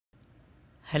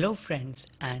Hello friends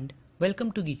and welcome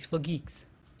to Geeks for Geeks.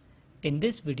 In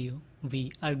this video,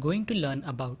 we are going to learn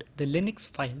about the Linux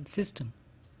file system.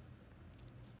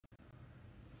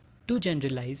 To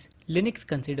generalize, Linux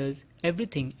considers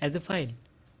everything as a file.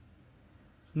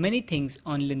 Many things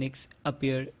on Linux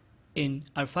appear in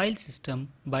our file system,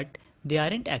 but they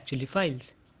aren't actually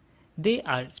files. They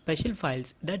are special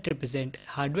files that represent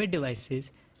hardware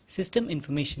devices, system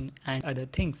information, and other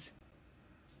things.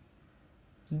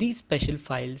 These special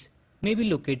files may be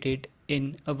located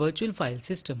in a virtual file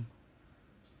system.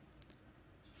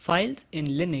 Files in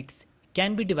Linux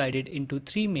can be divided into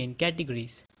three main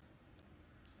categories: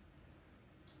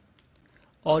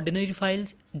 ordinary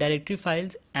files, directory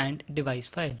files, and device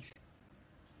files.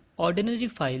 Ordinary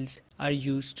files are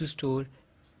used to store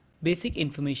basic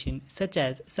information such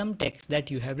as some text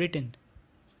that you have written.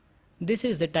 This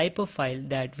is the type of file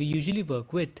that we usually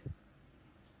work with.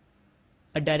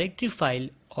 A directory file,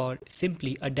 or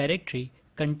simply a directory,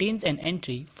 contains an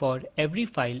entry for every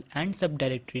file and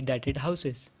subdirectory that it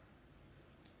houses.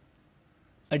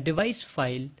 A device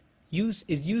file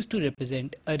is used to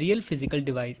represent a real physical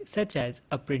device such as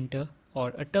a printer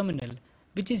or a terminal,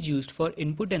 which is used for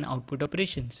input and output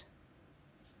operations.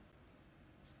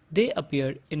 They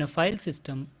appear in a file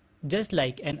system just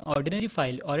like an ordinary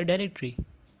file or a directory.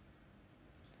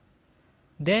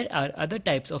 There are other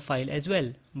types of file as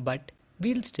well, but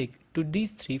we'll stick to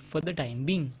these three for the time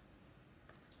being.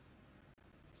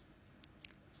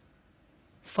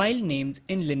 File names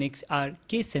in Linux are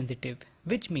case sensitive,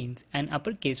 which means an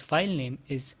uppercase file name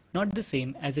is not the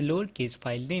same as a lowercase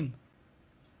file name.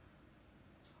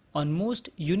 On most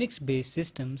Unix-based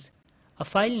systems, a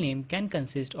file name can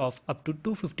consist of up to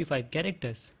 255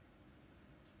 characters.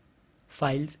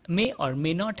 Files may or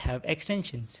may not have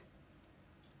extensions.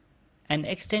 An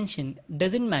extension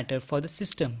doesn't matter for the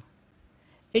system.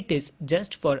 It is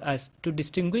just for us to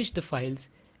distinguish the files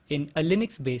in a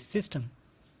Linux-based system.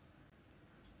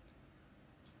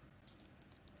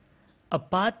 A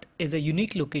path is a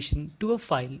unique location to a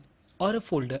file or a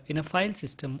folder in a file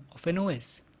system of an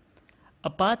OS. A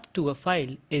path to a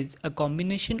file is a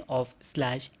combination of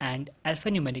 / and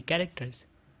alphanumeric characters.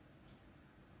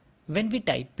 When we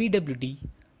type pwd,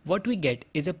 what we get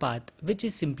is a path which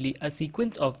is simply a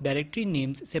sequence of directory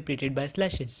names separated by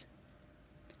slashes.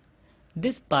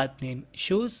 This path name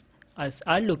shows us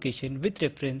our location with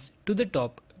reference to the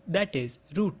top, that is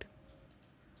root.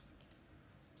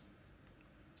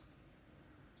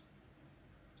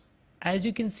 As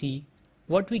you can see,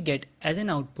 what we get as an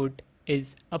output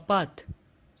is a path.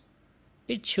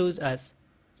 It shows us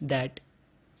that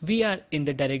we are in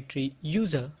the directory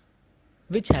user,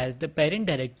 which has the parent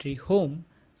directory home,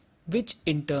 which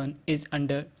in turn is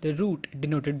under the root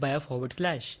denoted by a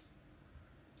 /.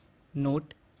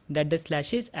 Note that the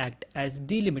slashes act as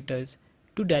delimiters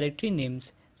to directory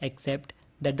names, except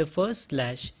that the first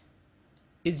slash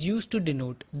is used to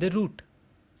denote the root.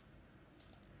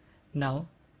 Now,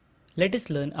 let us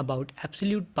learn about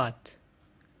absolute paths.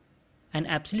 An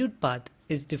absolute path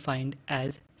is defined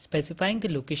as specifying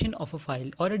the location of a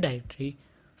file or a directory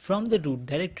from the root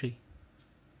directory.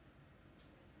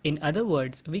 In other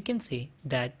words, we can say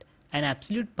that an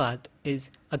absolute path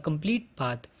is a complete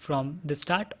path from the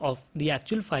start of the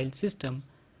actual file system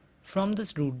from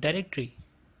the root directory.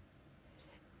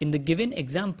 In the given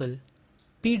example,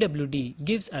 pwd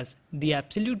gives us the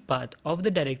absolute path of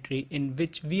the directory in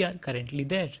which we are currently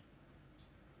there.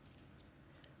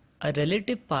 A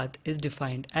relative path is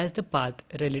defined as the path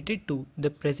related to the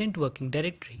present working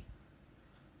directory.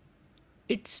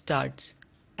 It starts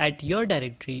at your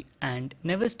directory and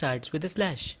never starts with a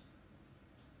slash.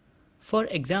 For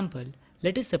example,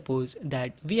 let us suppose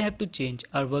that we have to change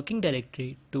our working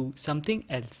directory to something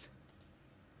else.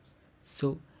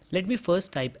 So let me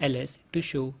first type ls to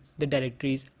show the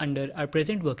directories under our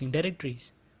present working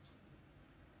directories.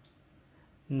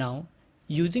 Now,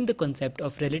 using the concept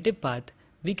of relative path,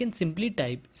 we can simply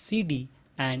type cd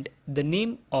and the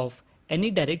name of any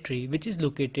directory which is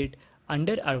located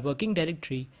under our working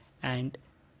directory, and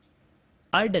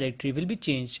our directory will be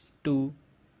changed to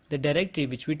the directory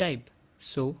which we type.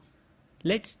 So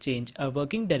let's change our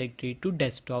working directory to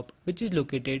desktop, which is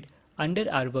located under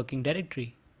our working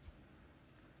directory.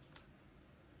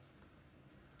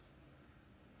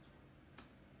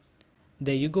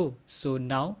 There you go. So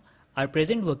now our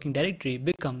present working directory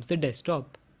becomes the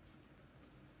desktop.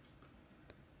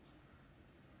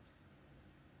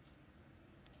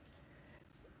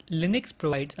 Linux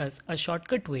provides us a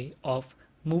shortcut way of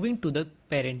moving to the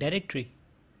parent directory.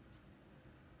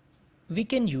 We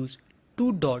can use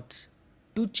two dots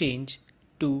to change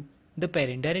to the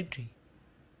parent directory.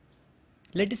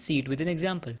 Let us see it with an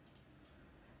example.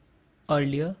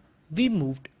 Earlier, we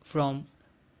moved from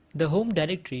the home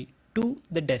directory to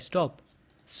the desktop.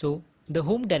 So the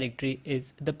home directory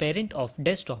is the parent of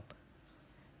desktop.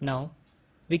 Now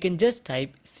we can just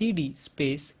type cd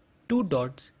space 2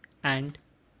 dots and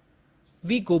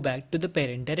we go back to the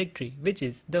parent directory, which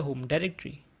is the home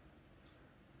directory.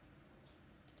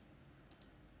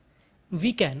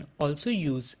 We can also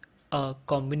use a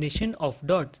combination of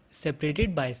dots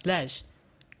separated by slash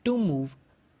to move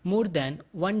more than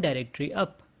one directory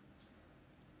up.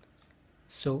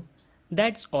 So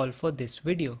that's all for this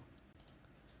video.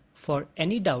 For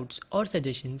any doubts or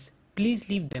suggestions, please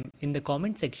leave them in the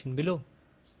comment section below.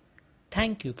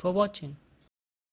 Thank you for watching.